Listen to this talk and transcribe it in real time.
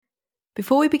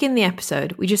Before we begin the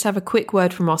episode, we just have a quick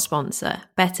word from our sponsor,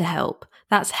 BetterHelp.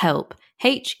 That's help,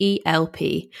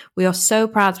 H-E-L-P. We are so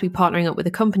proud to be partnering up with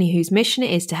a company whose mission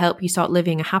it is to help you start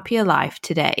living a happier life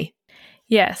today.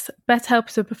 Yes, BetterHelp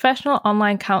is a professional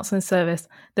online counselling service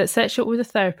that sets you up with a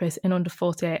therapist in under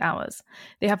 48 hours.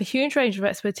 They have a huge range of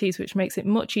expertise, which makes it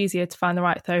much easier to find the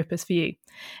right therapist for you.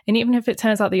 And even if it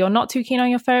turns out that you're not too keen on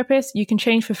your therapist, you can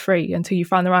change for free until you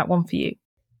find the right one for you.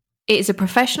 It is a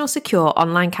professional, secure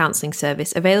online counselling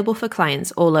service available for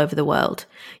clients all over the world.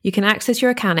 You can access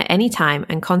your account at any time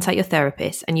and contact your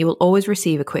therapist, and you will always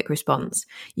receive a quick response.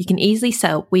 You can easily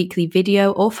set up weekly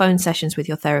video or phone sessions with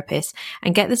your therapist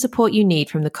and get the support you need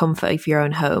from the comfort of your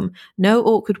own home. No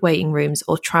awkward waiting rooms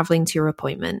or travelling to your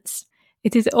appointments.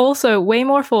 It is also way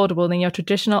more affordable than your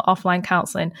traditional offline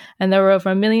counselling, and there are over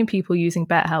 1 million people using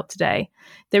BetterHelp today.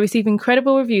 They receive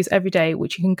incredible reviews every day,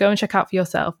 which you can go and check out for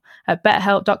yourself at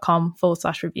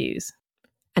betterhelp.com/reviews.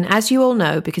 And as you all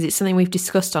know, because it's something we've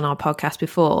discussed on our podcast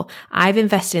before, I've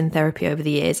invested in therapy over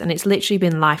the years and it's literally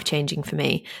been life-changing for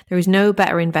me. There is no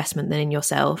better investment than in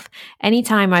yourself.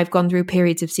 Anytime I've gone through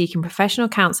periods of seeking professional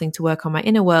counselling to work on my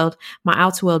inner world, my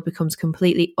outer world becomes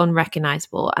completely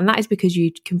unrecognisable. And that is because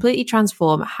you completely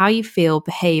transform how you feel,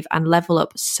 behave, and level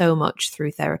up so much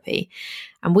through therapy.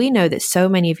 And we know that so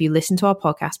many of you listen to our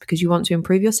podcast because you want to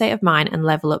improve your state of mind and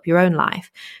level up your own life.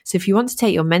 So if you want to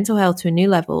take your mental health to a new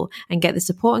level and get the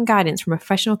support and guidance from a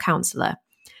professional counsellor,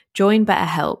 join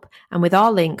BetterHelp. And with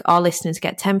our link, our listeners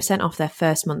get 10% off their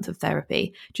first month of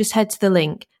therapy. Just head to the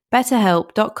link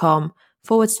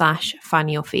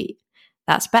betterhelp.com/findingyourfeet.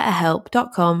 That's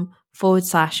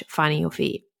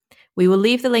betterhelp.com/findingyourfeet. We will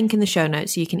leave the link in the show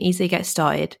notes so you can easily get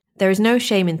started. There is no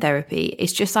shame in therapy.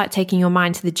 It's just like taking your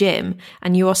mind to the gym,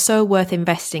 and you are so worth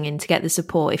investing in to get the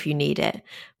support if you need it.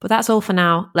 But that's all for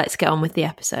now. Let's get on with the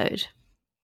episode.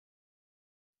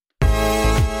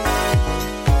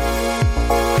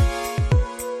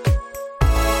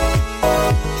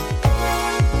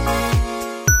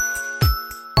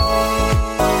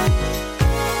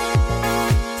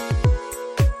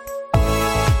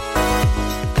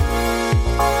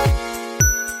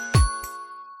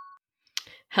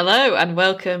 Hello and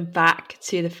welcome back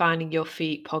to the Finding Your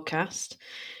Feet podcast.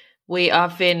 We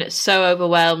have been so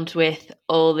overwhelmed with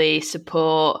all the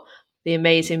support, the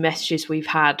amazing messages we've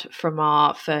had from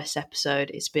our first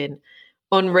episode. It's been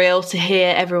unreal to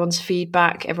hear everyone's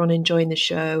feedback, everyone enjoying the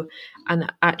show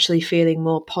and actually feeling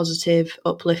more positive,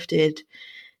 uplifted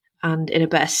and in a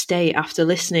better state after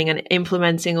listening and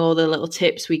implementing all the little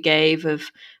tips we gave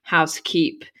of how to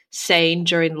keep sane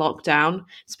during lockdown.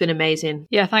 It's been amazing.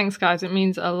 Yeah, thanks guys. It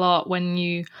means a lot when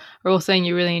you are all saying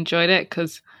you really enjoyed it,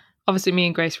 because obviously me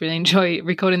and Grace really enjoy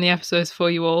recording the episodes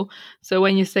for you all. So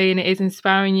when you're saying it is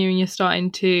inspiring you and you're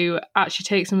starting to actually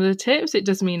take some of the tips, it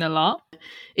does mean a lot.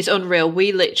 It's unreal.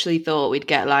 We literally thought we'd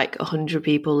get like 100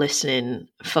 people listening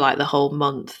for like the whole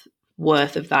month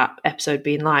worth of that episode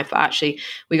being live, but actually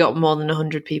we got more than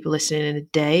 100 people listening in a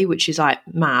day, which is like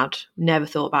mad. Never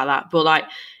thought about that, but like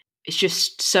it's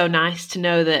just so nice to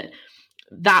know that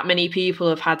many people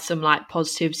have had some like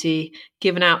positivity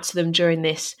given out to them during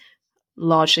this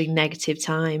largely negative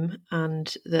time,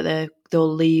 and that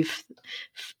they'll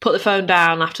put the phone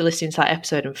down after listening to that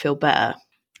episode and feel better.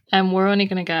 And we're only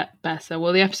going to get better.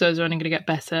 Well, the episodes are only going to get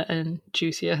better and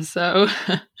juicier. So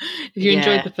if you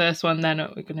enjoyed the first one, then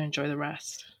we're going to enjoy the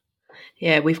rest.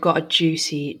 Yeah, we've got a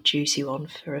juicy one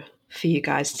for you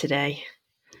guys today.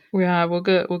 We are. We're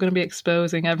going to be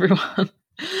exposing everyone.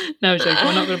 No joke.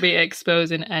 We're not going to be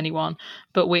exposing anyone,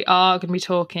 but we are going to be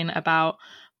talking about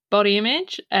body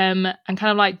image and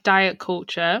kind of like diet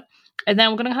culture, and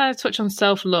then we're going to kind of touch on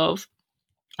self-love.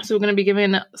 So we're going to be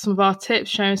giving some of our tips,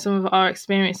 sharing some of our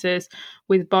experiences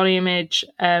with body image,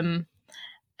 and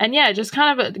yeah, just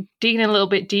kind of digging a little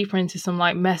bit deeper into some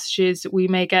like messages we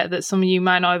may get that some of you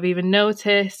might not have even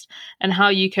noticed, and how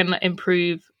you can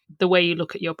improve the way you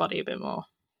look at your body a bit more.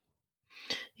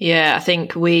 Yeah, I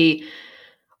think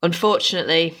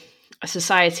unfortunately,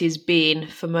 society has been,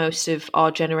 for most of our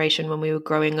generation when we were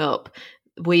growing up,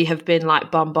 we have been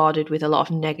like bombarded with a lot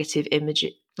of negative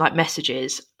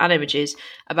messages and images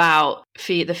about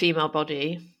the female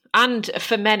body, and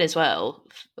for men as well,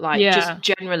 just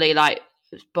generally like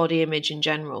body image in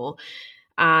general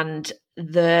and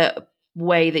the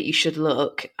way that you should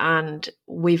look. And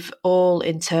we've all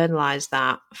internalized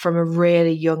that from a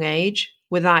really young age,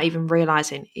 without even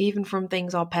realizing, even from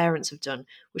things our parents have done,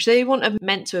 which they wouldn't have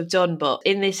meant to have done. But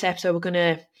in this episode, we're going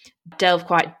to delve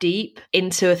quite deep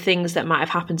into things that might have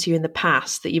happened to you in the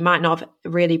past that you might not have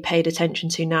really paid attention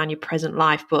to now in your present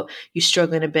life, but you're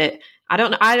struggling a bit. I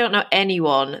don't know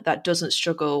anyone that doesn't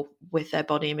struggle with their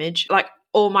body image. Like,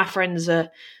 all my friends are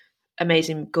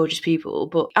amazing, gorgeous people,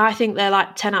 but I think they're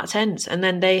like 10 out of 10s. And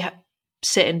then they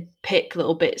sit and pick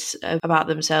little bits about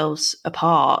themselves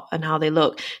apart and how they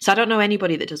look. So I don't know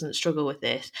anybody that doesn't struggle with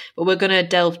this, but we're going to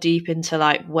delve deep into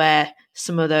like where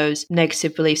some of those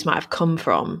negative beliefs might have come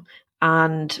from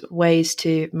and ways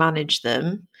to manage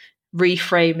them,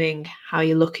 reframing how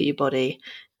you look at your body,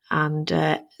 and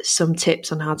some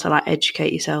tips on how to like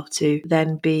educate yourself to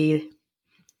then be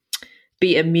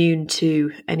immune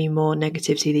to any more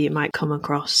negativity that you might come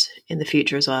across in the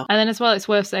future as well. And then as well, it's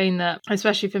worth saying that,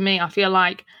 especially for me, I feel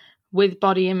like with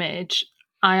body image,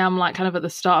 I am like kind of at the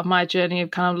start of my journey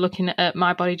of kind of looking at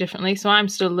my body differently. So I'm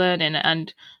still learning,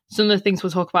 and some of the things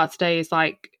we'll talk about today is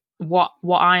like what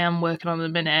I am working on at the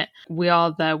minute. We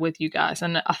are there with you guys.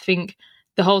 And I think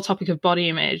the whole topic of body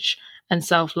image and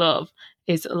self-love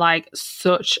is like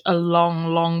such a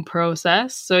long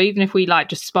process. So even if we like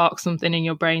just spark something in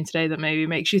your brain today that maybe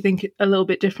makes you think a little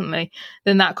bit differently,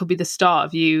 then that could be the start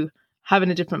of you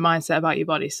having a different mindset about your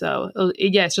body. So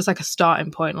yeah, it's just like a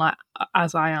starting point, like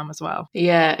as I am as well.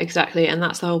 Yeah, exactly. And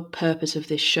that's the whole purpose of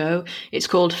this show. It's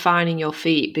called Finding Your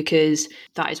Feet because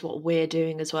that is what we're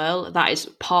doing as well. That is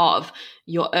part of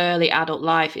your early adult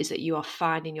life, is that you are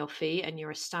finding your feet and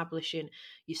you're establishing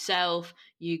yourself.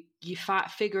 You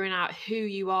figuring out who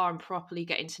you are and properly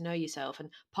getting to know yourself.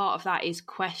 And part of that is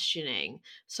questioning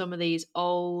some of these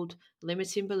old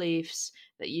limiting beliefs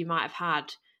that you might have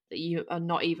had that you are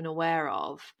not even aware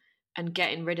of, and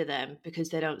getting rid of them because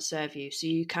they don't serve you, so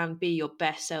you can be your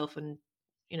best self and,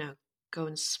 you know, go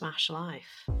and smash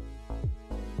life.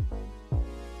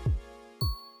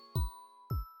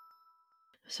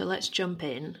 So let's jump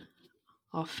in.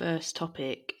 Our first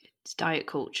topic is diet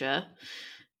culture.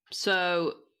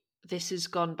 So this has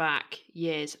gone back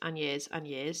years and years and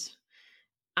years.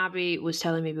 Abby was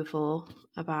telling me before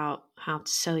about how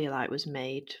cellulite was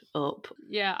made up.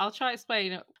 Yeah, I'll try to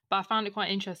explain it, but I found it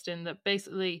quite interesting that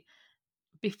basically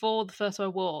before the First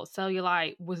World War,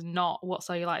 cellulite was not what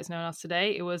cellulite is known as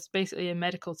today. It was basically a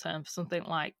medical term for something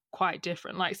like quite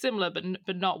different, like similar,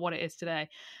 but not what it is today.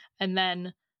 And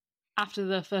then after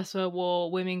the First World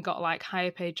War, women got like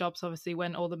higher paid jobs, obviously,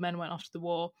 when all the men went off to the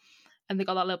war, and they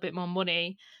got that little bit more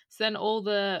money. So then all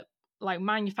the like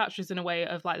manufacturers in a way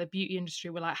of like the beauty industry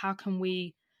were like, how can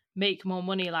we make more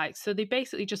money? Like, so they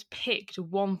basically just picked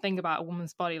one thing about a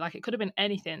woman's body. Like it could have been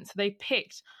anything. So they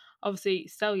picked obviously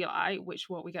cellulite, which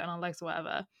what we get on our legs or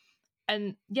whatever,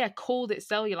 and yeah, called it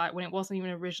cellulite when it wasn't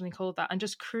even originally called that, and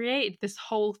just created this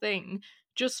whole thing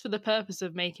just for the purpose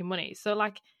of making money. So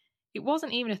like it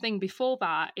wasn't even a thing before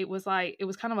that. It was like, it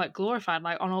was kind of like glorified,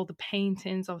 like on all the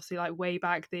paintings, obviously, like way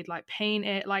back they'd like paint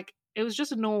it, like it was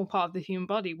just a normal part of the human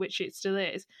body, which it still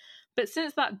is. But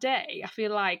since that day, I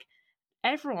feel like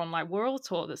everyone, like we're all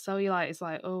taught that cellulite is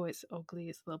like, oh, it's ugly,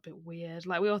 it's a little bit weird,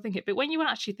 like we all think it. But when you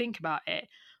actually think about it,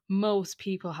 most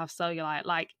people have cellulite.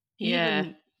 Like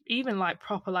even like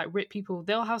proper like ripped people,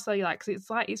 they'll have cellulite because it's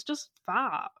like, it's just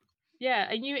fat. Yeah,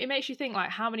 and it makes you think like,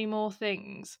 how many more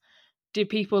things did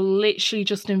people literally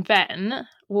just invent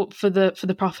for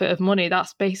the profit of money?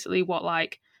 That's basically what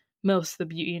like most of the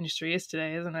beauty industry is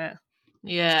today, isn't it?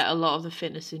 Yeah, a lot of the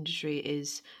fitness industry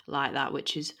is like that,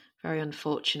 which is very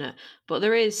unfortunate. But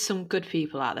there is some good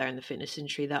people out there in the fitness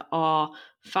industry that are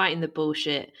fighting the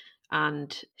bullshit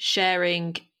and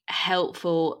sharing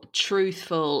helpful,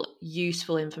 truthful,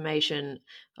 useful information,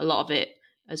 a lot of it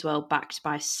as well backed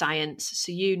by science.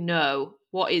 So you know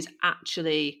what is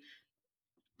actually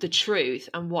the truth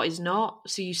and what is not.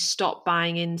 So you stop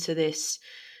buying into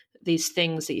these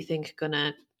things that you think are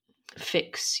gonna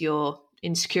fix your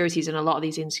insecurities, and a lot of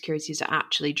these insecurities are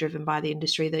actually driven by the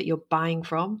industry that you're buying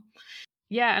from.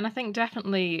 Yeah, and I think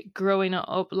definitely growing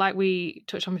up, like we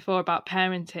touched on before about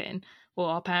parenting or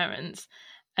our parents,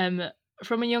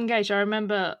 from a young age, I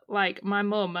remember like my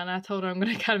mum, and I told her I'm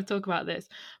going to kind of talk about this.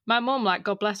 My mum, like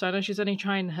God bless her, I know she's only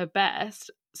trying her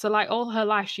best. So like all her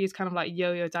life, she's kind of like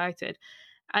yo-yo dieted.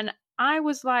 And I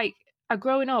was like,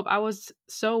 growing up, I was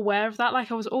so aware of that.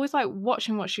 Like I was always like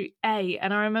watching what she ate.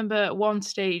 And I remember at one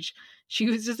stage, she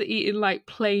was just eating like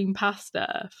plain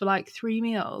pasta for like 3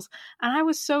 meals. And I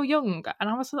was so young. And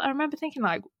I remember thinking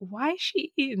like, why is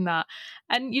she eating that?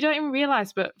 And you don't even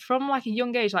realize, but from like a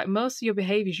young age, like most of your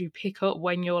behaviors you pick up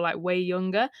when you're like way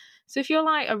younger. So if you're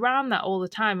like around that all the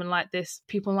time and like this,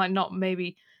 people like not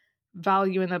maybe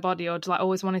valuing their body or just like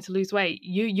always wanting to lose weight,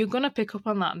 you're gonna pick up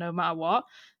on that no matter what.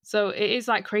 So it is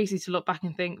like crazy to look back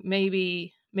and think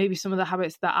maybe some of the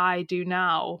habits that I do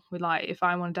now with like if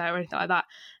I want to diet or anything like that,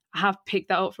 I have picked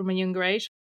that up from a younger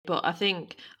age. But I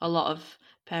think a lot of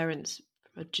parents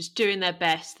are just doing their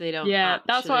best. They don't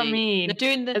that's what I mean. They're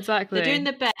doing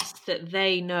the best that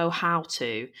they know how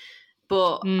to.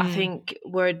 But I think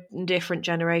we're a different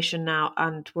generation now,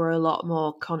 and we're a lot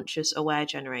more conscious, aware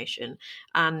generation.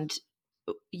 And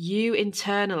you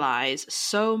internalize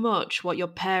so much what your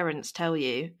parents tell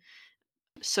you.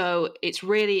 So it's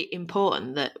really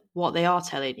important that what they are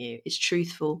telling you is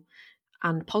truthful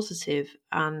and positive,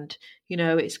 and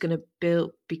it's going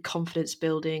to be confidence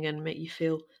building and make you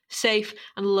feel safe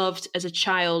and loved as a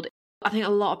child. I think a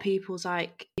lot of people's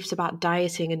like beliefs about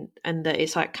dieting and that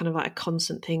it's like kind of like a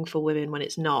constant thing for women when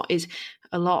it's not, is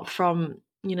a lot from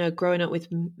growing up with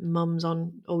mums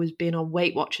on always being on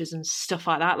Weight Watchers and stuff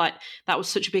like that. Like that was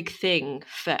such a big thing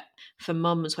for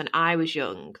mums when I was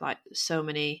young. Like so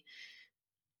many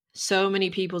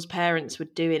people's parents were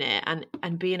doing it,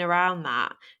 and being around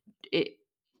that,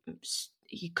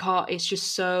 you can't. It's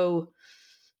just so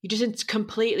you just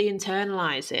completely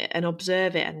internalize it and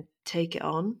observe it and take it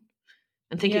on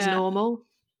and think it's normal.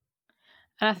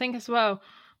 And I think as well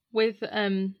with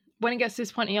when it gets to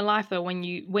this point in your life though, when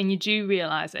you do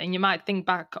realize it, and you might think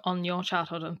back on your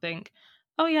childhood and think,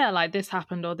 oh yeah, like this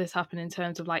happened or this happened in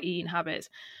terms of like eating habits.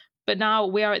 But now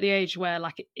we are at the age where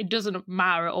like it doesn't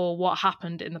matter at all what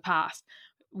happened in the past.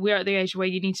 We're at the age where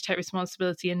you need to take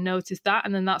responsibility and notice that,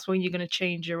 and then that's when you're going to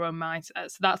change your own mindset.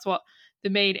 So that's what the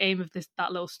main aim of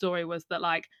that little story was, that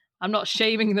like I'm not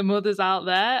shaming the mothers out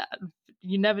there.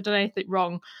 You never done anything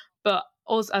wrong, but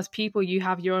us as people, you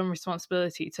have your own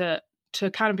responsibility to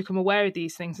kind of become aware of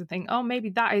these things and think, oh, maybe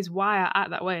that is why I act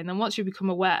that way. And then once you become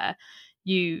aware,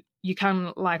 you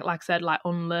can like I said, like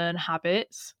unlearn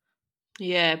habits.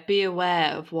 Yeah, be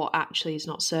aware of what actually is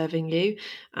not serving you,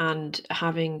 and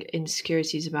having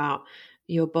insecurities about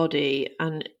your body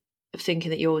and thinking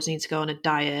that you always need to go on a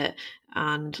diet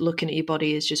and looking at your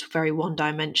body as just very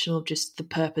one-dimensional, just the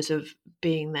purpose of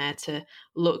being there to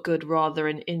look good rather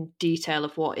than in detail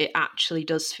of what it actually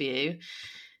does for you,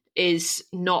 is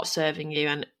not serving you.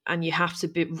 And you have to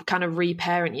be kind of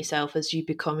reparent yourself as you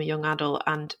become a young adult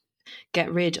and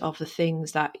get rid of the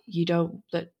things that you don't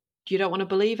want to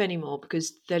believe anymore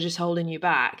because they're just holding you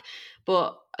back.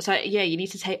 But so yeah, you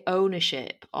need to take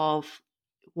ownership of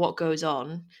what goes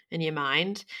on in your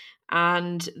mind,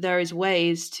 and there is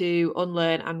ways to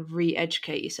unlearn and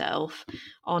re-educate yourself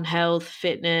on health,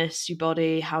 fitness, your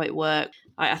body, how it works.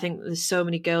 I think there's so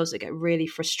many girls that get really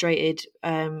frustrated,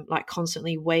 like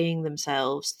constantly weighing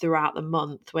themselves throughout the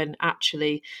month, when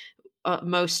actually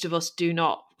most of us do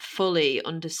not fully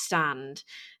understand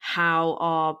how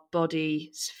our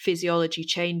body's physiology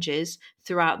changes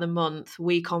throughout the month,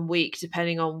 week on week,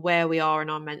 depending on where we are in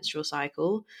our menstrual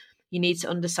cycle. You need to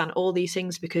understand all these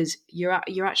things because you're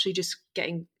actually just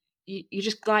you're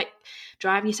just like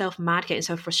driving yourself mad, getting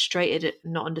so frustrated at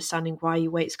not understanding why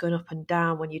your weight's going up and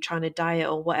down when you're trying to diet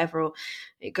or whatever, or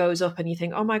it goes up and you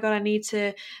think, oh my God, I need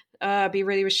to be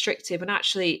really restrictive. And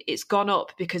actually it's gone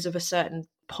up because of a certain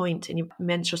point in your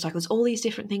menstrual cycle. There's all these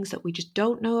different things that we just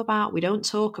don't know about, we don't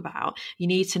talk about, you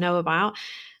need to know about.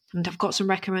 And I've got some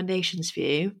recommendations for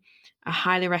you. I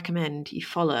highly recommend you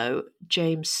follow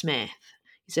James Smith.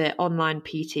 He's an online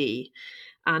PT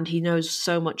and he knows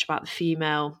so much about the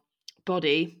female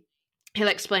body. He'll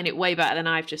explain it way better than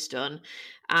I've just done.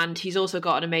 And he's also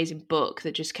got an amazing book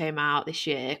that just came out this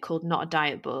year called Not a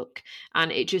Diet Book.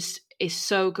 And it just is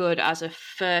so good as a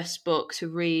first book to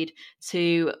read,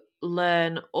 to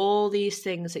learn all these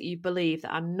things that you believe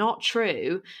that are not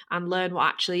true and learn what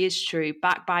actually is true,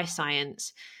 backed by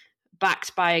science,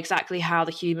 backed by exactly how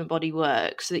the human body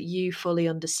works, so that you fully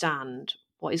understand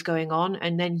what is going on,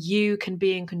 and then you can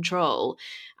be in control.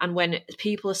 And when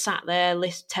people are sat there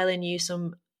telling you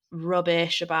some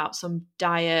rubbish about some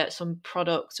diet, some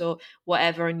product or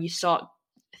whatever, and you start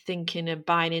thinking and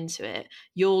buying into it,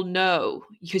 you'll know,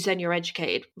 because then you're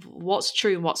educated, what's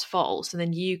true and what's false. And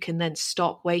then you can then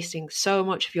stop wasting so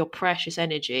much of your precious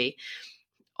energy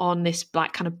on this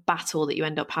like kind of battle that you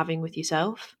end up having with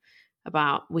yourself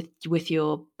about with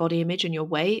your body image and your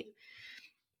weight.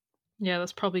 Yeah,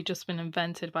 that's probably just been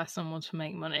invented by someone to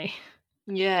make money.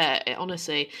 Yeah,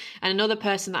 honestly. And another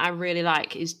person that I really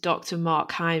like is Dr.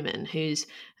 Mark Hyman, who's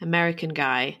an American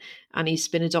guy, and he's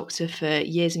been a doctor for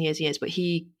years and years and years, but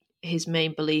his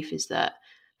main belief is that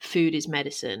food is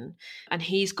medicine. And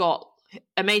he's got an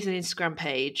amazing Instagram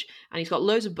page, and he's got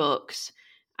loads of books,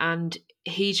 and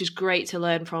he's just great to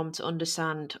learn from, to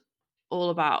understand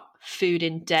all about food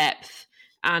in depth,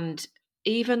 and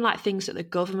even like things that the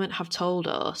government have told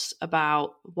us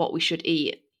about what we should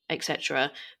eat,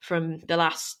 etc., from the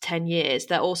last 10 years,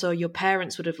 that also your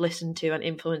parents would have listened to and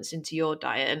influenced into your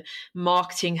diet, and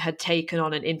marketing had taken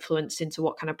on and influenced into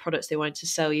what kind of products they wanted to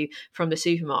sell you from the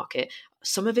supermarket.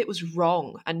 some of it was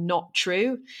wrong and not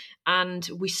true. And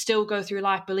we still go through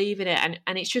life believing it.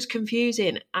 And it's just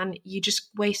confusing and you're just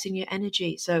wasting your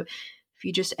energy. So if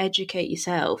you just educate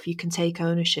yourself, you can take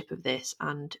ownership of this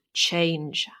and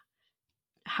change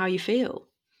how you feel.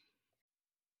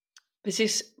 There's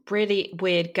this really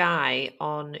weird guy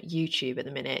on YouTube at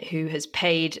the minute who has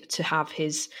paid to have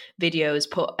his videos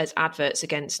put as adverts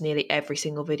against nearly every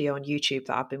single video on YouTube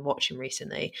that I've been watching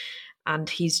recently. And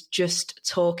he's just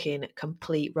talking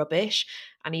complete rubbish.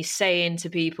 And he's saying to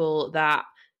people that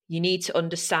you need to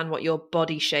understand what your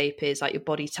body shape is, like your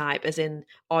body type, as in,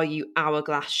 are you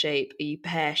hourglass shape? Are you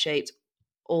pear shaped?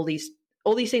 All these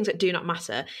things that do not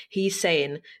matter. He's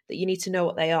saying that you need to know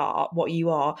what they are, what you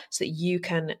are, so that you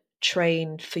can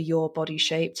train for your body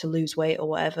shape to lose weight or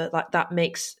whatever. Like, that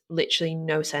makes literally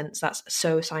no sense. That's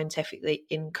so scientifically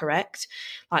incorrect.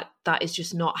 Like, that is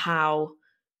just not how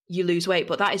you lose weight.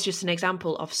 But that is just an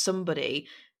example of somebody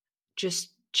just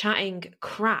chatting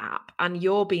crap and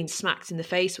you're being smacked in the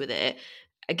face with it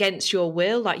against your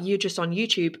will. Like, you're just on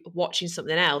YouTube watching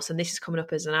something else and this is coming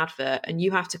up as an advert and you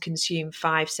have to consume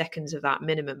 5 seconds of that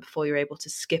minimum before you're able to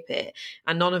skip it,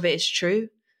 and none of it is true.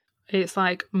 It's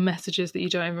like messages that you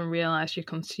don't even realize you're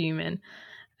consuming,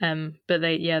 but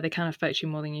they kind of affect you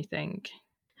more than you think.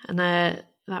 And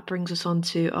that brings us on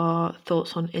to our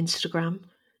thoughts on Instagram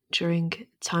during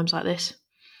times like this.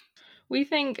 We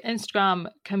think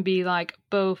Instagram can be like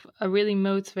both a really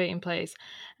motivating place,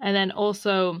 and then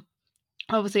also,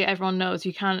 obviously, everyone knows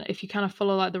if you kind of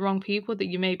follow like the wrong people that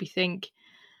you maybe think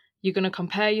you're going to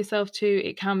compare yourself to,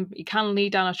 it can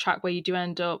lead down a track where you do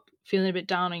end up feeling a bit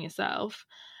down on yourself.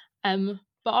 But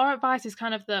our advice is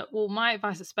kind of my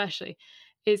advice especially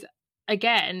is,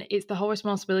 again, it's the whole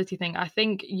responsibility thing. I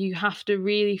think you have to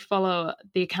really follow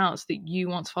the accounts that you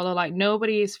want to follow. Like,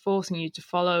 nobody is forcing you to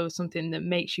follow something that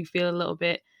makes you feel a little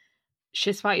bit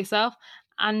shit about yourself.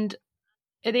 And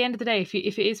at the end of the day, if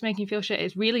it is making you feel shit,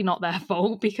 it's really not their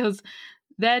fault, because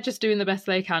they're just doing the best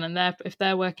they can. And if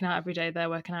they're working out every day,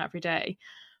 they're working out every day.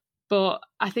 But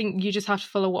I think you just have to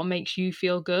follow what makes you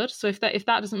feel good. So if that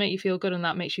doesn't make you feel good and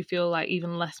that makes you feel like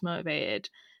even less motivated,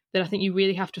 then I think you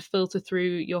really have to filter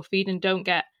through your feed and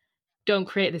don't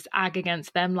create this ag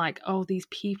against them. Like, oh, these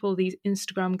people, these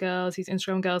Instagram girls,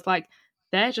 like,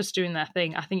 they're just doing their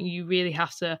thing. I think you really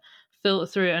have to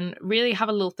filter through and really have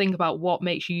a little think about what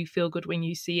makes you feel good when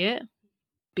you see it.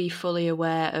 Be fully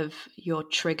aware of your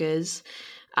triggers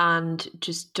and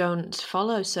just don't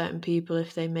follow certain people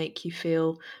if they make you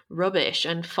feel rubbish,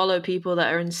 and follow people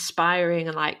that are inspiring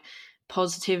and like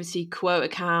positivity quote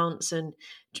accounts, and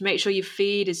to make sure your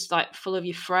feed is like full of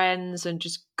your friends and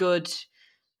just good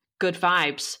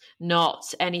vibes,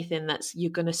 not anything that's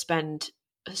you're going to spend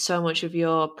so much of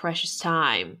your precious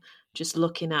time just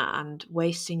looking at and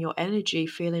wasting your energy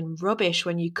feeling rubbish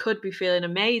when you could be feeling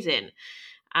amazing.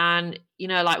 And,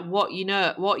 like, what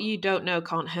you don't know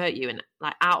can't hurt you. And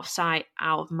like, out of sight,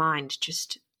 out of mind,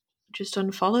 just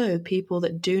unfollow people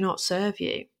that do not serve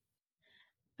you.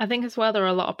 I think as well, there are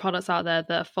a lot of products out there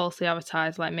that are falsely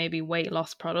advertised, like maybe weight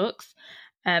loss products.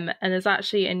 And there's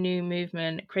actually a new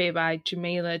movement created by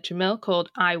Jamila Jamil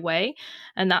called I Weigh,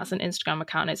 and that's an Instagram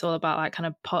account. It's all about like kind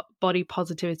of body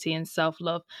positivity and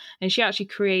self-love. And she actually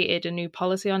created a new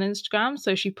policy on Instagram.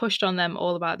 So she pushed on them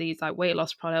all about these like weight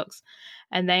loss products,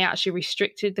 and they actually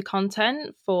restricted the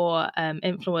content for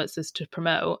influencers to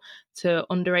promote to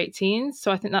under 18s.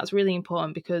 So I think that's really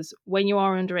important, because when you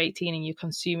are under 18 and you're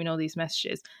consuming all these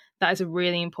messages, that is a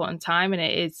really important time. And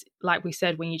it is, like we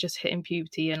said, when you're just hitting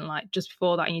puberty and like just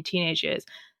before that in your teenage years,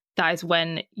 that is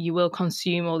when you will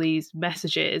consume all these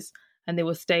messages and they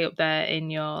will stay up there in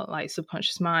your like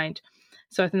subconscious mind.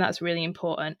 So I think that's really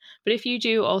important. But if you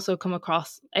do also come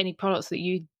across any products that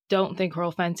you don't think are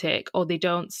authentic or they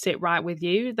don't sit right with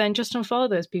you, then just unfollow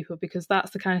those people, because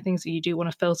that's the kind of things that you do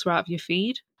want to filter out of your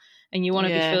feed. And you want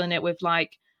to be filling it with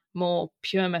like more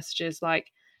pure messages,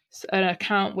 like an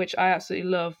account which I absolutely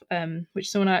love, which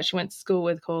someone I actually went to school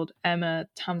with called Emma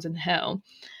Tamsin Hill.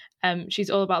 She's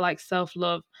all about like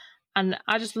self-love, and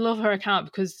I just love her account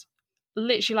because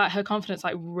literally like her confidence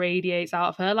like radiates out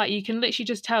of her. Like, you can literally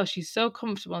just tell she's so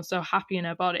comfortable and so happy in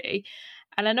her body.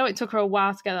 And I know it took her a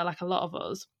while to get there, like a lot of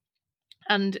us.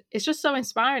 And it's just so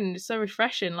inspiring and it's so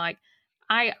refreshing. Like,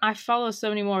 I follow so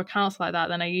many more accounts like that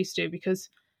than I used to, because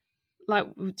like,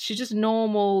 she's just a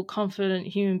normal, confident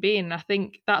human being. And I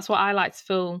think that's what I like to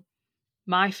fill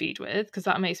my feed with, because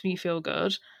that makes me feel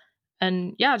good.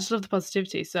 And yeah, I just love the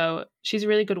positivity. So she's a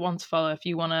really good one to follow if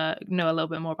you want to know a little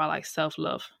bit more about like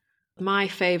self-love. My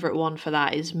favourite one for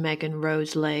that is Megan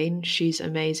Rose Lane. She's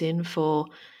amazing for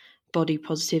body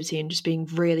positivity and just being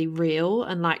really real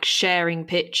and like sharing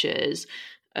pictures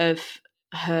of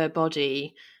her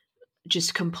body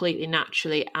just completely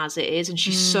naturally as it is, and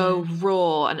she's so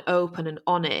raw and open and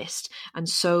honest and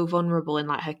so vulnerable in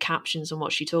like her captions and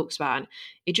what she talks about, and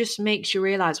it just makes you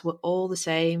realize we're all the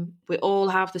same. We all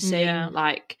have the same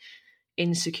like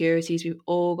insecurities. We've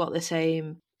all got the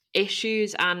same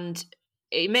issues, and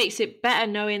it makes it better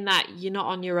knowing that you're not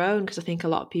on your own, because I think a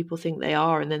lot of people think they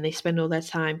are, and then they spend all their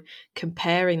time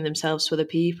comparing themselves to other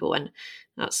people, and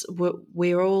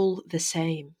we're all the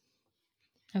same.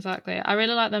 Exactly. I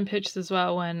really like them pictures as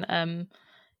well when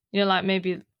like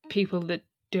maybe people that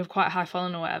do have quite a high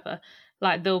following or whatever,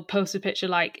 like they'll post a picture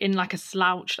like in like a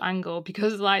slouched angle,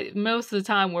 because like most of the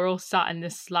time we're all sat in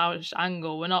this slouched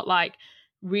angle. We're not like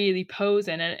really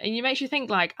posing, and it makes you think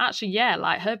like, actually, yeah,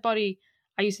 like her body,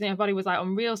 I used to think her body was like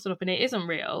unreal stuff, and it isn't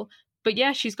real. But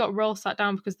yeah, she's got roll sat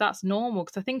down because that's normal.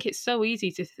 Because I think it's so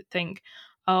easy to think,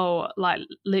 oh, like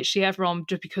literally everyone,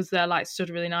 just because they're like stood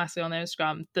really nicely on their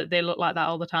Instagram, that they look like that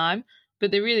all the time.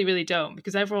 But they really, really don't,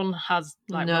 because everyone has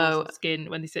like rolls of skin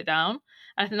when they sit down.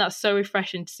 And I think that's so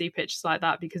refreshing to see pictures like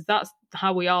that, because that's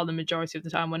how we are the majority of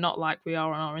the time. We're not like we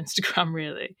are on our Instagram,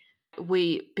 really.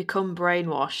 We become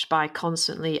brainwashed by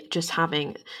constantly just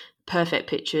having perfect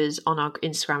pictures on our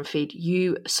Instagram feed.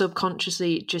 You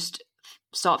subconsciously just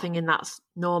start thinking that's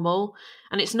normal,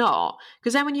 and it's not.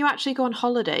 Because then when you actually go on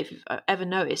holiday, if you've ever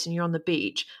noticed, and you're on the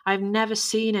beach, I've never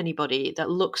seen anybody that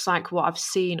looks like what I've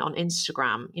seen on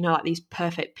Instagram, you know, like these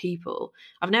perfect people.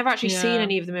 I've never actually seen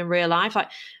any of them in real life. Like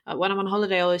when I'm on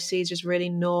holiday, I always see just really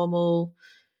normal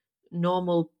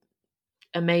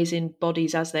amazing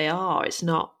bodies as they are. It's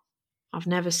not, I've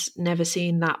never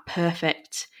seen that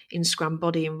perfect Instagram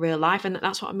body in real life. And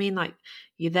that's what I mean, like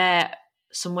you're there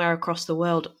somewhere across the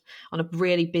world on a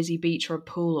really busy beach or a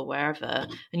pool or wherever,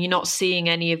 and you're not seeing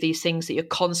any of these things that you're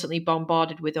constantly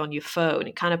bombarded with on your phone.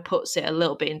 It kind of puts it a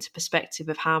little bit into perspective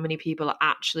of how many people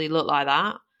actually look like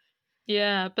that.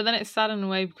 Yeah, but then it's sad in a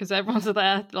way, because everyone's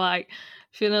there like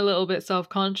feeling a little bit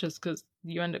self-conscious, because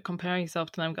you end up comparing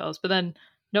yourself to them girls, but then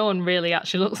no one really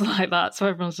actually looks like that, so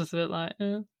everyone's just a bit like,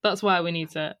 That's why we need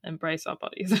to embrace our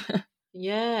bodies.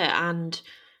 Yeah, and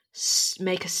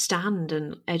make a stand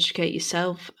and educate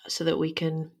yourself so that we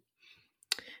can,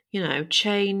 you know,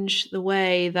 change the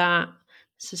way that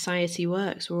society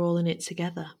works. We're all in it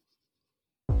together.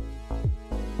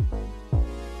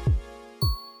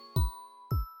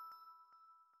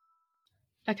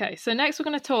 Okay, so next we're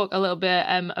going to talk a little bit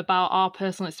about our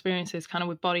personal experiences kind of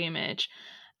with body image.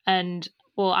 And,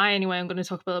 well, I'm going to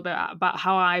talk a little bit about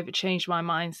how I've changed my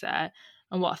mindset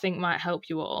and what I think might help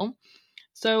you all.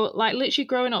 So, like, literally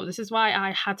growing up, this is why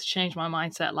I had to change my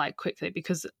mindset, like, quickly,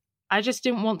 because I just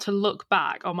didn't want to look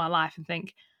back on my life and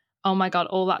think, oh my God,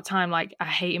 all that time, like, I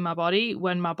hated my body,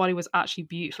 when my body was actually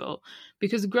beautiful.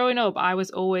 Because growing up, I was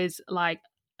always, like,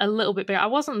 a little bit bigger. I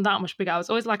wasn't that much bigger. I was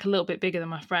always, like, a little bit bigger than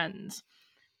my friends.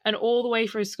 And all the way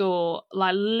through school,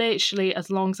 like, literally as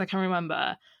long as I can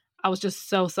remember, I was just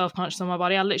so self-conscious of my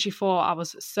body. I literally thought I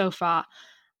was so fat.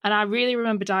 And I really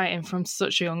remember dieting from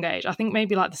such a young age. I think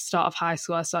maybe like the start of high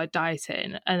school, I started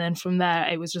dieting. And then from there,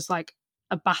 it was just like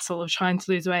a battle of trying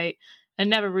to lose weight and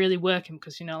never really working,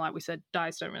 because, you know, like we said,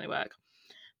 diets don't really work.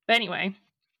 But anyway,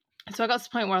 so I got to the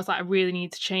point where I was like, I really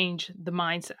need to change the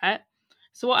mindset.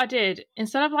 So what I did,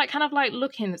 instead of like kind of like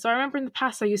looking, so I remember in the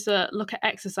past, I used to look at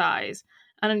exercise,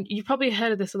 and you've probably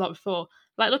heard of this a lot before,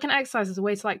 like looking at exercise as a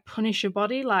way to like punish your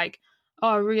body, like, oh,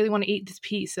 I really want to eat this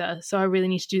pizza, so I really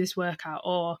need to do this workout,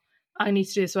 or I need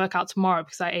to do this workout tomorrow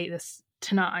because I ate this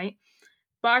tonight.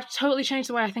 But I've totally changed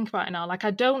the way I think about it now. Like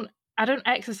I don't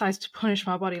exercise to punish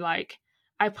my body. Like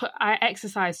I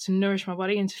exercise to nourish my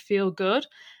body and to feel good.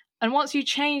 And once you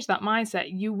change that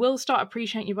mindset, you will start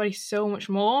appreciating your body so much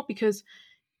more, because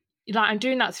like I'm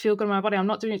doing that to feel good in my body. I'm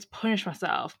not doing it to punish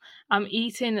myself. I'm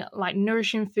eating like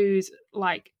nourishing foods,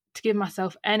 like to give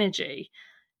myself energy.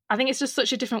 I think it's just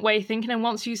such a different way of thinking. And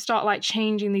once you start like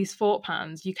changing these thought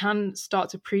patterns, you can start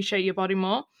to appreciate your body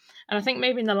more. And I think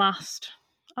maybe in the last,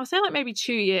 I would say like maybe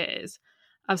 2 years,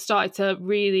 I've started to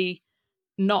really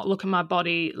not look at my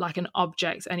body like an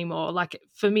object anymore. Like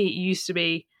for me, it used to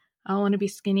be, I want to be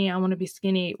skinny. I want to be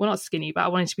skinny. Well, not skinny, but I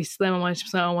wanted to be slim. I wanted to be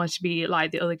slim. I wanted to be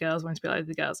like the other girls. I wanted to be like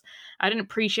the girls. I didn't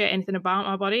appreciate anything about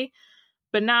my body.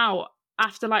 But now,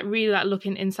 after like really like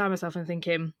looking inside myself and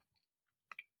thinking,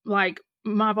 like,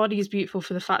 my body is beautiful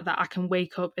for the fact that I can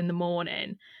wake up in the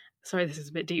morning. Sorry, this is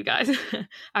a bit deep, guys.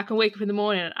 I can wake up in the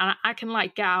morning and I can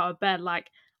like get out of bed. Like,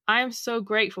 I am so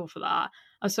grateful for that.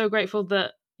 I'm so grateful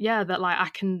that, yeah, that like I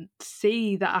can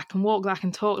see, that I can walk, that I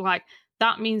can talk. Like,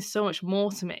 that means so much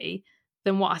more to me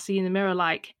than what I see in the mirror.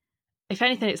 Like, if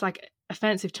anything, it's like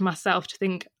offensive to myself to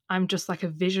think I'm just like a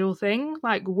visual thing.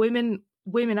 Like, women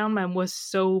women and men were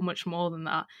so much more than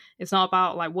that. It's not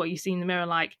about like what you see in the mirror,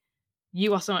 like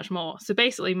you are so much more. So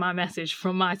basically my message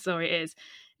from my story is,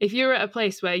 if you're at a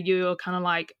place where you're kind of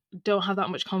like don't have that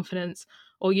much confidence,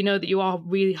 or you know that you are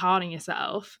really hard on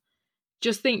yourself,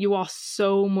 just think you are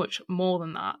so much more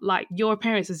than that. Like your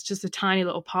appearance is just a tiny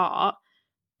little part,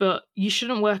 but you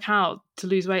shouldn't work out to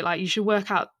lose weight. Like you should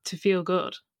work out to feel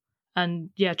good. And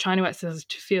yeah, trying to exercise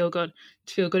to feel good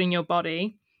in your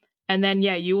body. And then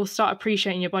yeah, you will start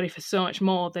appreciating your body for so much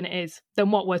more than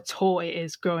what we're taught it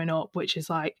is growing up, which is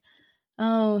like,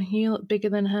 oh, you look bigger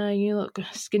than her, you look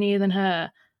skinnier than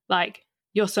her. Like,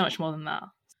 you're so much more than that.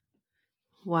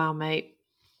 Wow, mate.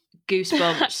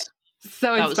 Goosebumps.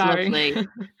 So inspiring.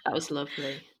 That was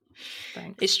lovely.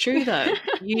 Thanks. It's true though.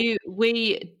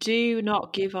 We do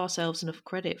not give ourselves enough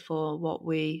credit for what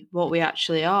we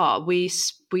actually are. We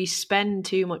spend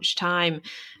too much time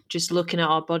just looking at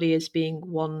our body as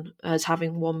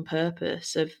having one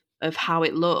purpose of how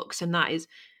it looks, and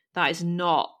that's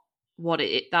not what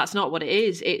it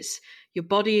is. It's your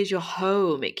body is your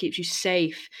home. It keeps you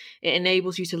safe. It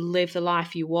enables you to live the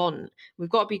life you want. We've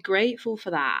got to be grateful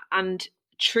for that and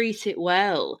treat it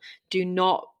well. Do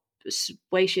not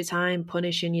waste your time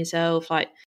punishing yourself. Like,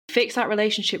 fix that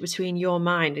relationship between your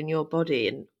mind and your body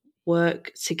and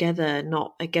work together,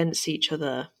 not against each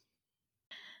other.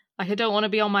 Like, I don't want to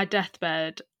be on my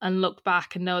deathbed and look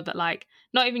back and know that, like,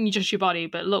 not even just your body,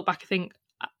 but look back and think,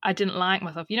 I didn't like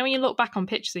myself. You know, when you look back on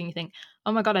pictures and you think,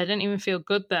 oh my God, I didn't even feel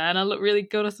good there and I look really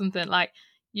good or something. Like,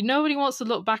 nobody wants to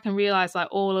look back and realise, like,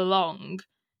 all along,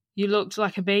 you looked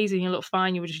like amazing, you looked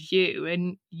fine, you were just you,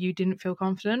 and you didn't feel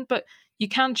confident. But you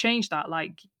can change that.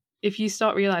 Like, if you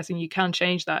start realising you can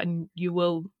change that, and you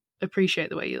will appreciate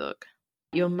the way you look.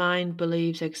 Your mind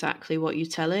believes exactly what you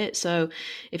tell it. So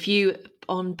if you,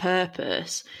 on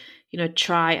purpose,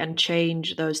 try and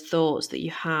change those thoughts that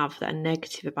you have that are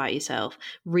negative about yourself,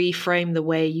 reframe the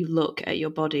way you look at your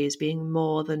body as being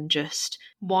more than just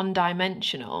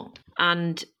one-dimensional,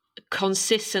 and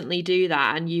consistently do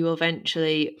that, and you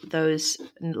eventually, those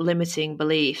limiting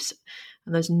beliefs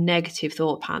and those negative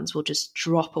thought patterns will just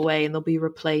drop away, and they'll be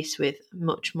replaced with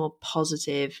much more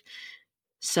positive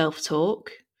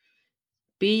self-talk.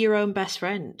 Be your own best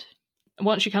friend.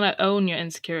 Once you kind of own your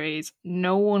insecurities,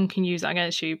 no one can use that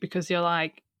against you, because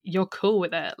you're cool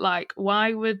with it. Like,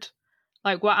 I'm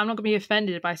not going to be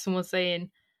offended by someone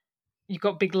saying you've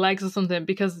got big legs or something,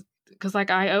 because like,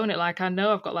 I own it. Like, I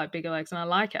know I've got like bigger legs and I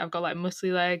like it. I've got like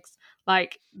muscly legs.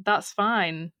 Like, that's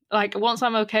fine. Like, once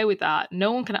I'm okay with that,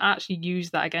 no one can actually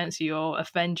use that against you or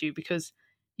offend you, because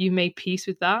you made peace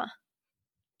with that.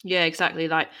 Yeah, exactly.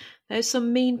 Like, there's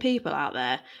some mean people out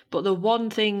there, but the one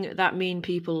thing that mean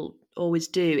people always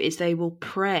do is they will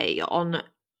prey on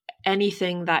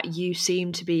anything that you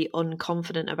seem to be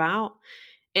unconfident about.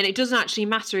 And it doesn't actually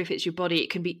matter if it's your body. It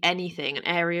can be anything, an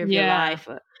area of your life,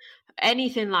 or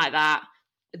anything like that.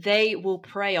 They will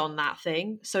prey on that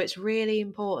thing. So it's really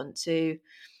important to,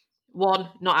 one,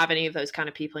 not have any of those kind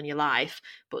of people in your life,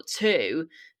 but two,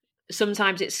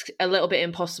 sometimes it's a little bit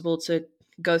impossible to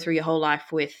go through your whole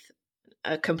life with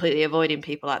completely avoiding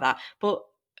people like that. But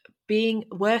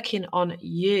working on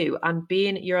you and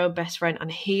being your own best friend and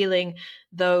healing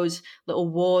those little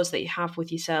wars that you have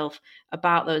with yourself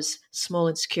about those small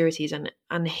insecurities,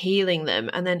 and healing them,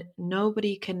 and then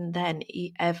nobody can then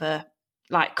ever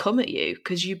like come at you,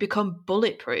 because you become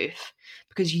bulletproof,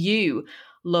 because you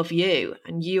love you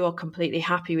and you are completely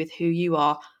happy with who you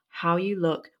are, how you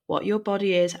look, what your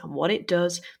body is and what it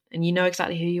does, and you know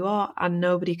exactly who you are, and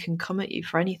nobody can come at you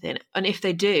for anything. And if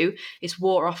they do, it's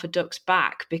water off a duck's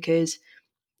back, because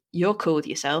you're cool with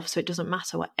yourself, so it doesn't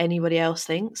matter what anybody else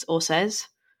thinks or says.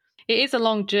 It is a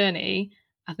long journey.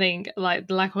 I think,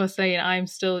 like I was saying, I'm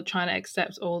still trying to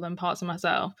accept all them parts of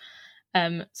myself.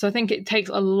 So I think it takes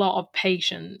a lot of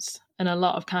patience and a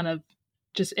lot of kind of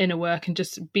just inner work and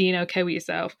just being okay with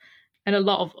yourself, and a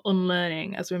lot of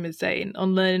unlearning, as women saying,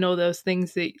 unlearning all those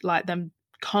things that, like, them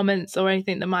comments or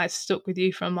anything that might have stuck with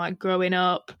you from like growing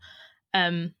up.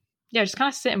 Just kind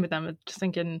of sitting with them and just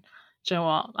thinking, do you know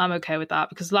what, I'm okay with that,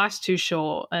 because life's too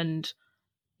short and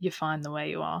you're fine the way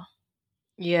you are.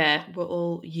 Yeah, we're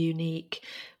all unique.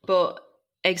 But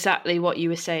exactly what you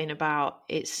were saying about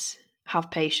it's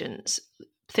have patience.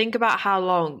 Think about how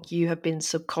long you have been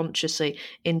subconsciously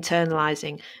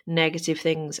internalizing negative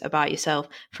things about yourself,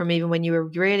 from even when you were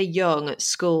really young at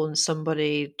school and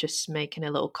somebody just making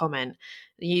a little comment.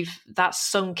 That's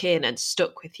sunk in and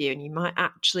stuck with you, and you might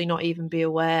actually not even be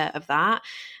aware of that.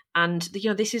 And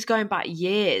this is going back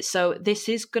years, so this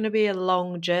is going to be a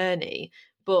long journey,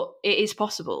 but it is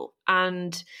possible.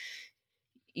 And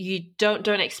you don't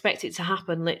expect it to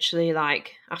happen literally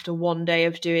like after one day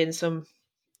of doing some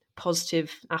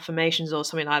positive affirmations or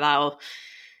something like that, or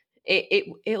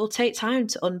it'll take time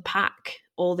to unpack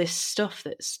all this stuff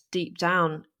that's deep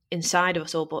down inside of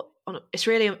us all. But it's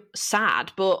really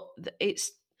sad, but it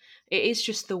is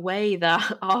just the way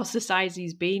that our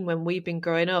society's been when we've been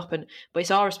growing up, but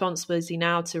it's our responsibility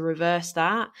now to reverse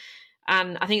that.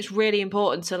 And I think it's really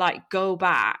important to like go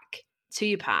back to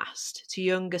your past, to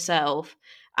your younger self,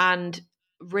 and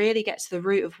really get to the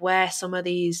root of where some of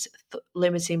these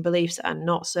limiting beliefs that are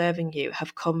not serving you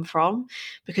have come from.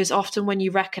 Because often when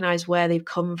you recognize where they've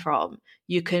come from,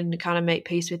 you can kind of make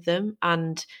peace with them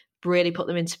and really put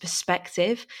them into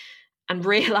perspective and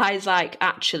realize like,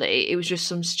 actually, it was just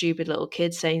some stupid little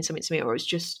kid saying something to me, or it was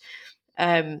just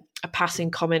a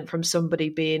passing comment from somebody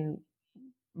being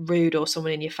rude, or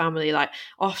someone in your family. Like,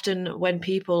 often when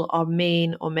people are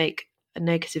mean or make a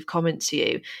negative comment to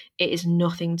you, it is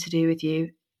nothing to do with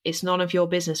you. It's none of your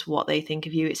business what they think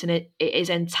of you. It is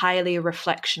entirely a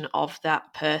reflection of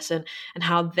that person and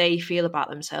how they feel about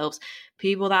themselves.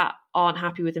 People that aren't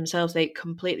happy with themselves, they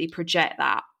completely project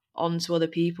that onto other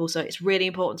people. So it's really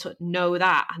important to know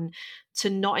that and to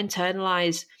not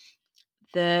internalize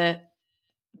the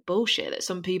bullshit that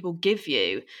some people give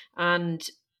you.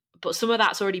 But some of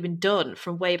that's already been done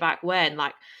from way back when.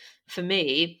 Like, for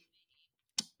me,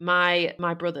 my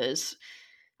brothers,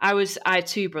 I had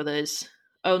two brothers,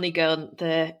 only girl in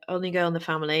the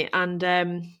family. And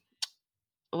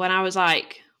when I was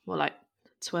like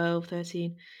 12,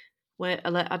 13,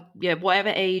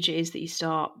 whatever age it is that you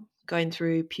start going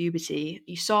through puberty,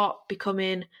 you start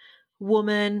becoming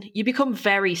woman. You become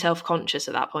very self-conscious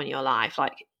at that point in your life.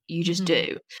 Like, you just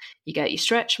do. You get your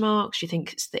stretch marks. You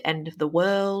think it's the end of the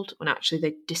world when actually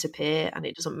they disappear and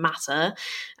it doesn't matter.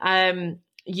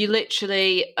 You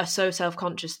literally are so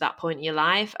self-conscious at that point in your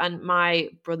life. And my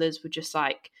brothers were just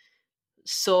like,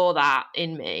 saw that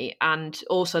in me. And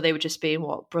also they were just being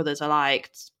what brothers are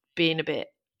like, being a bit,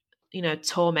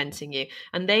 tormenting you.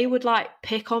 And they would like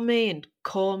pick on me and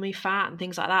call me fat and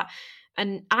things like that.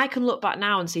 And I can look back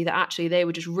now and see that actually they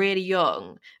were just really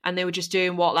young and they were just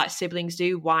doing what like siblings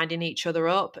do, winding each other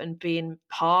up and being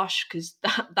harsh, because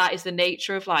that is the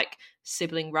nature of like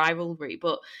sibling rivalry.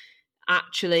 But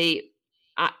actually,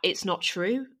 it's not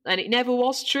true, and it never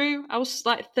was true. I was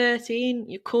like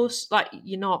 13. Of course, like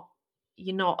you're not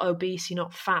obese, you're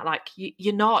not fat. Like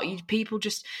you're not. People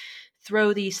just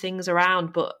throw these things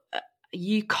around, but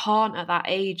you can't at that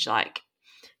age like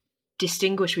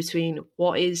distinguish between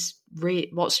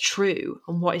what's true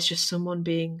and what is just someone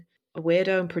being a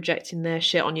weirdo and projecting their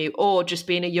shit on you, or just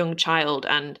being a young child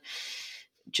and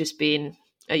just being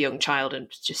a young child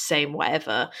and just saying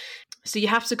whatever. So you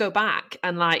have to go back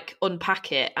and like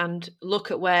unpack it and look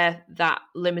at where that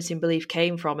limiting belief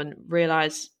came from and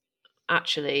realize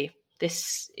actually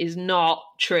this is not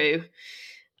true,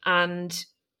 and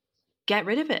get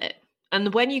rid of it.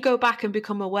 And when you go back and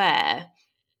become aware,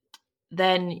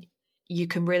 then you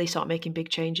can really start making big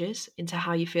changes into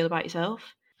how you feel about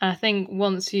yourself. I think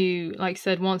once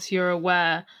you're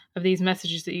aware of these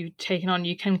messages that you've taken on,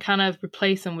 you can kind of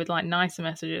replace them with like nicer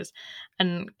messages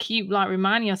and keep like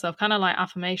reminding yourself, kind of like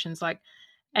affirmations, like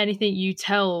anything you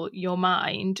tell your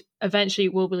mind eventually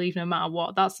it will believe no matter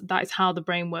what. That is how the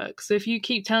brain works. So if you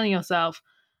keep telling yourself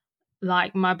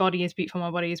like my body is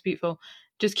beautiful,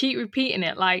 just keep repeating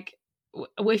it. Like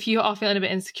if you are feeling a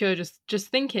bit insecure, just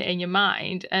think it in your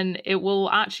mind and it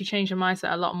will actually change your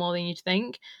mindset a lot more than you'd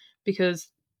think, because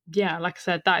yeah, like I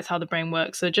said, that is how the brain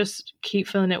works. So just keep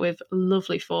filling it with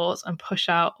lovely thoughts and push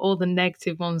out all the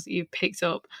negative ones that you've picked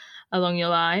up along your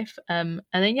life. And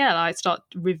then like start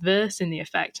reversing the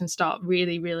effect and start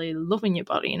really, really loving your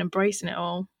body and embracing it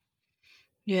all.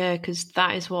 Yeah, because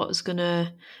that is what's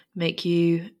gonna make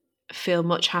you feel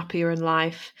much happier in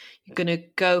life. You're going to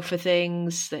go for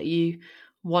things that you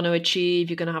want to achieve.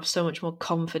 You're going to have so much more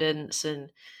confidence and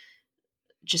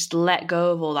just let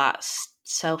go of all that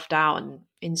self-doubt and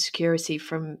insecurity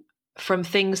from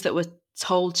things that were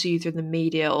told to you through the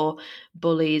media or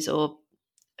bullies or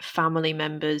family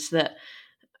members that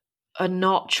are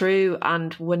not true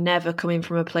and were never coming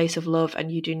from a place of love, and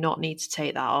you do not need to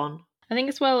take that on. I think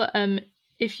as well,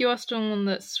 if you're someone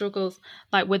that struggles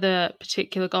like with a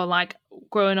particular goal, like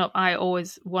growing up, I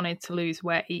always wanted to lose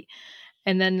weight.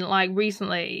 And then like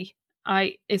recently,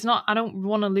 I don't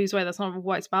want to lose weight. That's not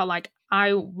what it's about. Like I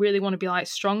really want to be like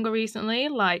stronger recently.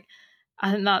 Like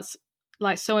I think that's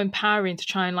like so empowering to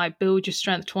try and like build your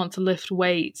strength, to want to lift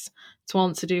weights, to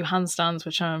want to do handstands,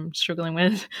 which I'm struggling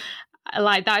with.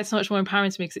 Like that is so much more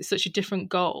empowering to me because it's such a different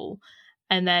goal.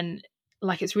 And then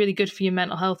like it's really good for your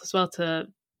mental health as well to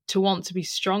want to be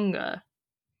stronger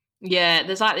Yeah,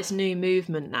 there's like this new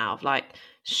movement now of like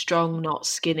strong, not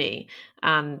skinny,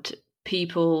 and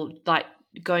people like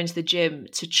going to the gym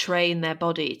to train their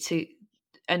body to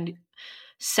and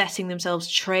setting themselves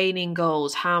training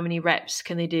goals. How many reps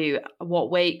can they do?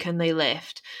 What weight can they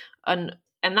lift? And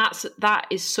that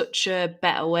is such a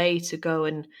better way to go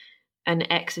and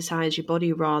exercise your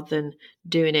body rather than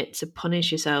doing it to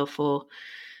punish yourself or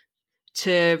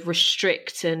to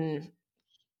restrict and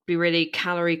be really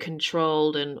calorie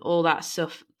controlled and all that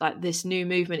stuff. Like this new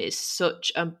movement is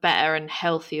such a better and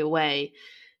healthier way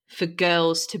for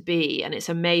girls to be, and it's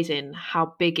amazing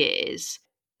how big it is.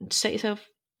 Set yourself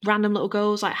random little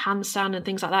goals like handstand and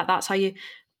things like that. That's how you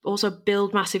also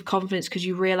build massive confidence, because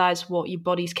you realize what your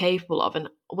body's capable of. And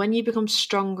when you become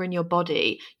stronger in your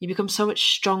body, you become so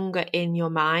much stronger in your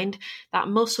mind. That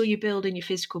muscle you build in your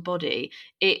physical body,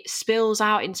 it spills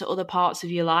out into other parts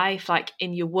of your life, like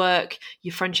in your work,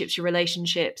 your friendships, your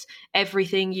relationships,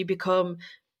 everything. You become,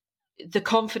 the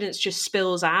confidence just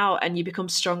spills out and you become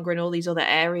stronger in all these other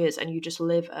areas, and you just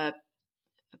live a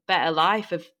better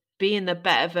life of being the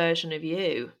better version of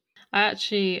you. I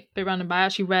actually, a bit random, but I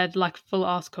actually read like a full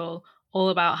article all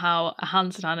about how a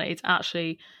handstand is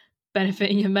actually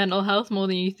benefiting your mental health more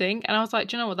than you think. And I was like,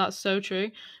 do you know what? That's so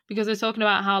true. Because they're talking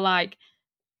about how, like,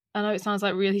 I know it sounds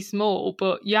like really small,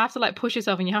 but you have to like push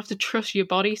yourself and you have to trust your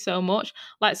body so much.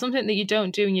 Like something that you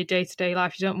don't do in your day-to-day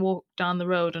life. You don't walk down the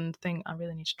road and think, I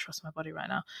really need to trust my body right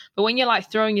now. But when you're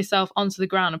like throwing yourself onto the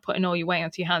ground and putting all your weight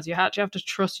onto your hands, you actually have to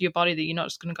trust your body that you're not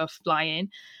just going to go flying.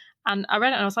 And I read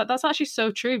it and I was like, that's actually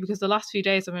so true, because the last few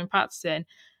days I've been practicing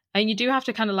and you do have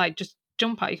to kind of like just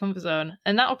jump out your comfort zone.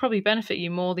 And that will probably benefit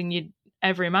you more than you'd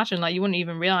ever imagine. Like you wouldn't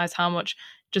even realize how much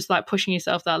just like pushing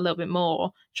yourself that little bit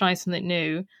more, trying something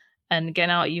new and getting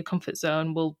out of your comfort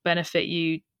zone will benefit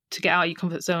you to get out of your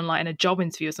comfort zone, like in a job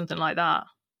interview or something like that.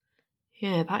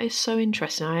 Yeah, that is so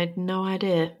interesting. I had no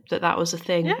idea that that was a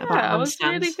thing Yeah, about I was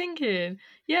really handstands. thinking.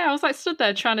 Yeah, I was like stood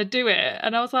there trying to do it,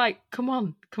 and I was like, come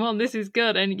on, this is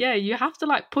good. And yeah, you have to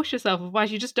like push yourself,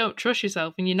 otherwise you just don't trust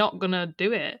yourself and you're not gonna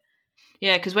do it.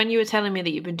 Yeah, because when you were telling me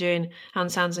that you've been doing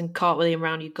handstands and cartwheeling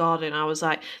around your garden, I was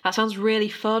like, that sounds really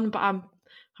fun, but I'm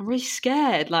really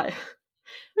scared. Like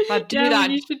if I do Yeah, well, that,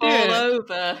 I'd you should do fall it.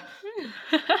 over.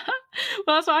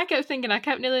 Well, that's what I kept thinking. I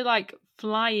kept nearly like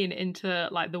flying into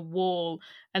like the wall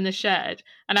and the shed.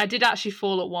 And I did actually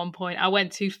fall at one point. I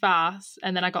went too fast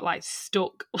and then I got like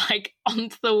stuck like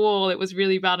onto the wall. It was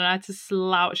really bad. And I had to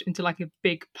slouch into like a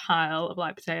big pile of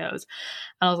like potatoes.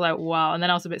 And I was like, wow. And then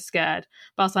I was a bit scared.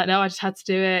 But I was like, no, I just had to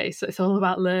do it. It's all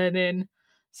about learning.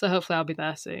 So hopefully I'll be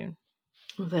there soon.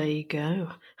 Well, there you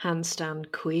go.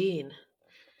 Handstand queen.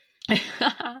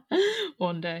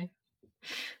 One day.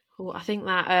 Well, I think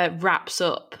that wraps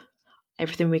up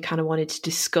everything we kind of wanted to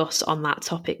discuss on that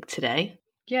topic today.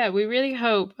 Yeah, we really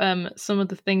hope some of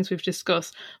the things we've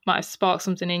discussed might have sparked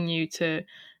something in you to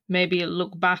maybe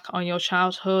look back on your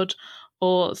childhood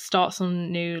or start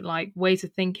some new like ways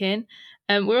of thinking.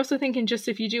 We're also thinking, just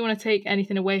if you do want to take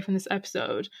anything away from this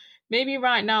episode, maybe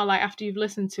right now, like after you've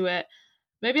listened to it,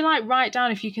 maybe like write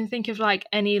down if you can think of like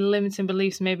any limiting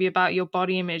beliefs maybe about your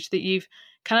body image that you've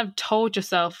kind of told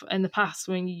yourself in the past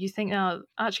when you think, oh,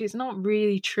 actually it's not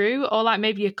really true, or like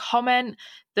maybe a comment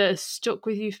that has stuck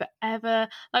with you forever.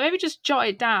 Like maybe just jot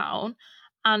it down,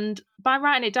 and by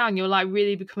writing it down you're like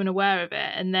really becoming aware of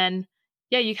it, and then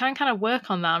yeah, you can kind of work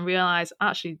on that and realize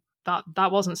actually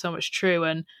that wasn't so much true,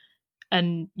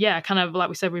 and yeah, kind of like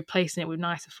we said, replacing it with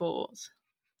nicer thoughts.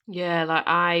 Yeah, like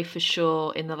I for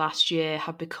sure in the last year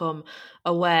have become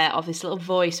aware of this little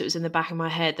voice that was in the back of my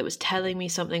head that was telling me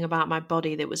something about my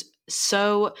body that was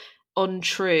so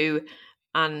untrue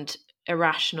and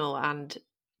irrational and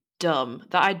dumb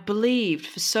that I'd believed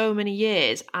for so many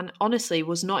years, and honestly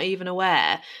was not even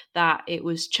aware that it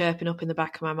was chirping up in the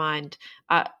back of my mind.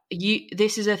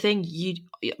 This is a thing, you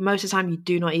most of the time you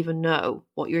do not even know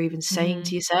what you're even saying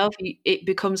to yourself. It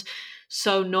becomes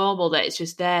so normal that it's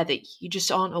just there that you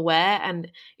just aren't aware,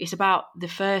 and it's about the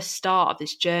first start of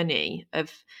this journey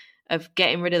of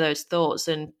getting rid of those thoughts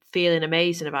and feeling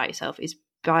amazing about yourself is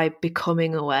by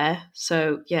becoming aware.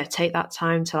 So yeah, take that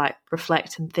time to like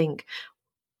reflect and think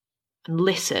and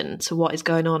listen to what is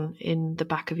going on in the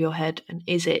back of your head, and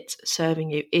is it serving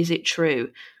you? Is it true,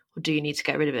 or do you need to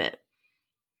get rid of it?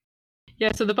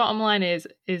 Yeah, so the bottom line is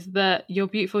that you're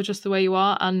beautiful just the way you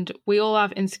are, and we all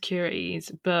have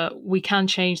insecurities, but we can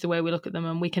change the way we look at them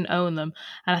and we can own them.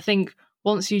 And I think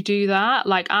once you do that,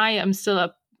 like I am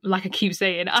still like I keep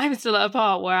saying, I'm still at a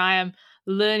part where I am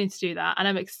learning to do that, and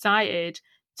I'm excited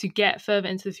to get further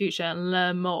into the future and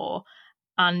learn more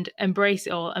and embrace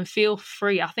it all and feel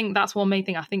free. I think that's one main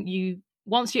thing. I think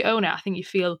once you own it, I think you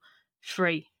feel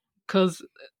free, because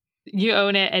you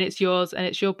own it and it's yours and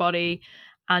it's your body,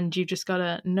 and you've just got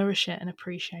to nourish it and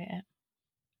appreciate it.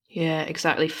 Yeah,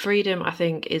 exactly. Freedom, I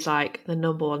think, is like the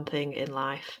number one thing in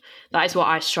life. That is what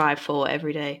I strive for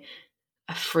every day,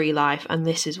 a free life. And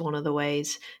this is one of the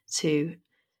ways to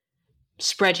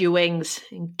spread your wings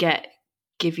and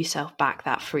give yourself back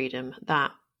that freedom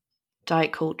that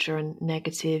diet culture and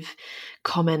negative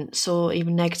comments or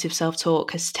even negative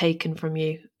self-talk has taken from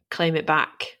you. Claim it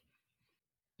back.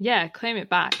 Yeah, claim it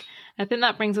back. I think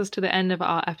that brings us to the end of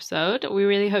our episode. We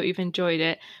really hope you've enjoyed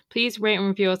it. Please rate and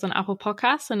review us on Apple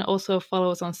Podcasts and also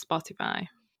follow us on Spotify.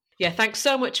 Yeah, thanks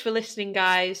so much for listening,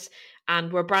 guys.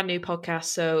 And we're a brand new podcast,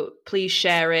 so please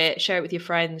share it with your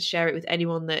friends, share it with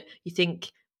anyone that you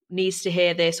think needs to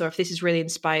hear this, or if this has really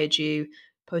inspired you,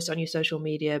 post it on your social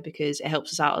media because it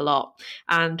helps us out a lot.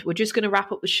 And we're just going to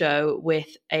wrap up the show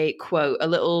with a quote, a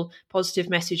little positive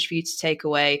message for you to take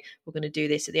away. We're going to do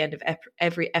this at the end of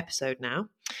every episode now.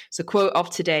 So quote of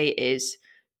today is,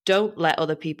 "Don't let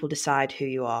other people decide who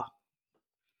you are."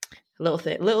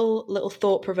 Little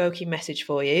thought-provoking message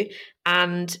for you.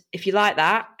 And if you like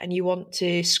that and you want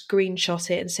to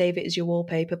screenshot it and save it as your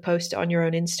wallpaper, post it on your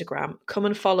own Instagram, come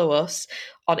and follow us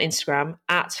on Instagram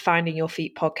at Finding Your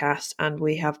Feet Podcast, and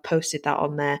we have posted that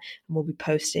on there, and we'll be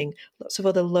posting lots of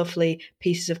other lovely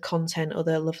pieces of content,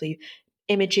 other lovely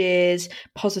images,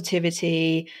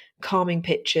 positivity, calming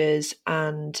pictures,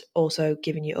 and also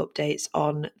giving you updates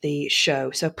on the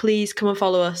show. So please come and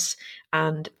follow us,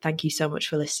 and thank you so much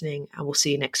for listening, and we'll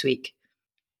see you next week.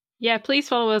 Yeah, please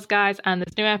follow us, guys, and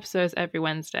there's new episodes every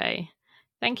Wednesday.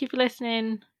 Thank you for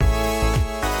listening.